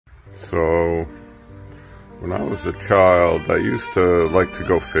So, when I was a child, I used to like to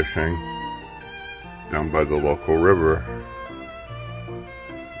go fishing down by the local river.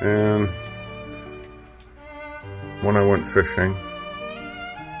 And when I went fishing,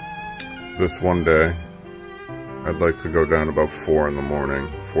 this one day, I'd like to go down about 4 in the morning,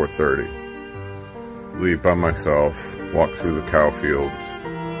 4:30. Leave by myself, walk through the cow fields,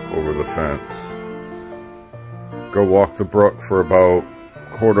 over the fence, go walk the brook for about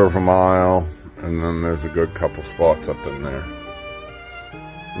a quarter of a mile, and then there's a good couple spots up in there.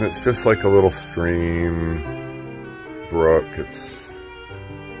 And it's just like a little stream, brook. It's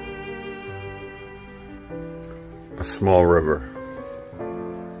a small river.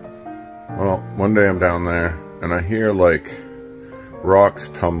 Well, one day I'm down there and I hear like rocks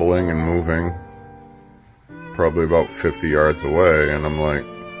tumbling and moving probably about 50 yards away, and I'm like,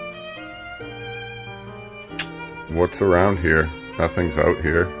 what's around here? Nothing's out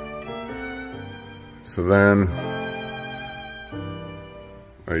here. So then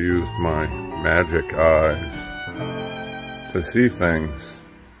I used my magic eyes to see things,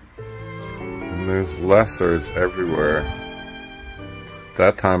 and there's lessers everywhere.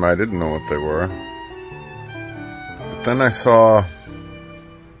 That time I didn't know what they were, but then I saw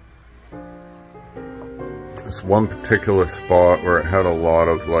this one particular spot where it had a lot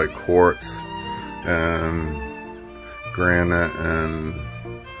of like quartz and granite and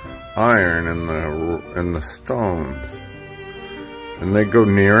iron in the stones, and they go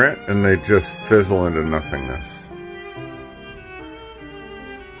near it and they just fizzle into nothingness.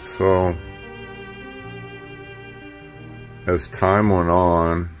 So as time went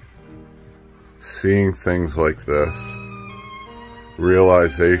on, seeing things like this,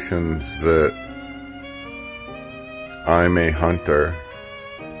 realizations that I'm a hunter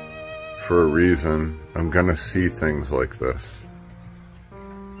for a reason, I'm gonna see things like this.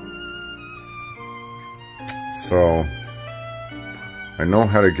 So I know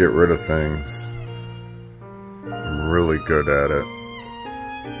how to get rid of things. I'm really good at it.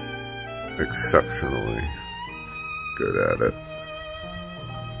 Exceptionally good at it.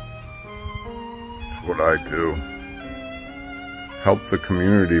 It's what I do. Help the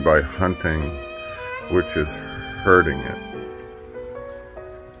community by hunting, which is hurting it.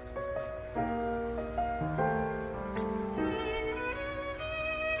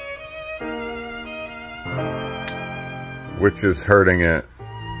 Which is hurting it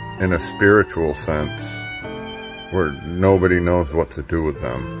in a spiritual sense, where nobody knows what to do with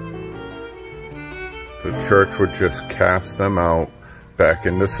them. The church would just cast them out back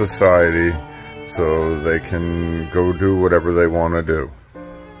into society so they can go do whatever they want to do.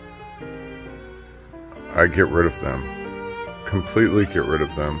 I get rid of them. Completely get rid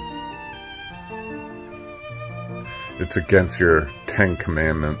of them. It's against your 10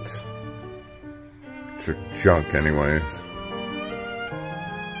 commandments. It's your junk anyways.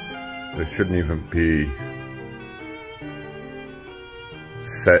 They shouldn't even be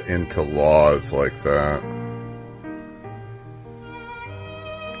set into laws like that.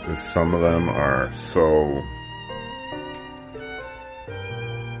 Just some of them are so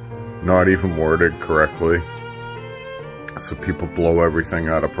not even worded correctly, so people blow everything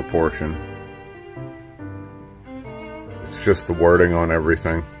out of proportion. It's just the wording on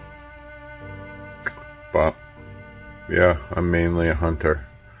everything. But yeah, I'm mainly a hunter.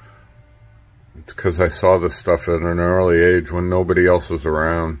 It's because I saw this stuff at an early age when nobody else was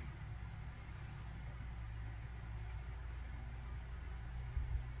around.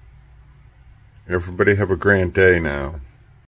 Everybody have a grand day now.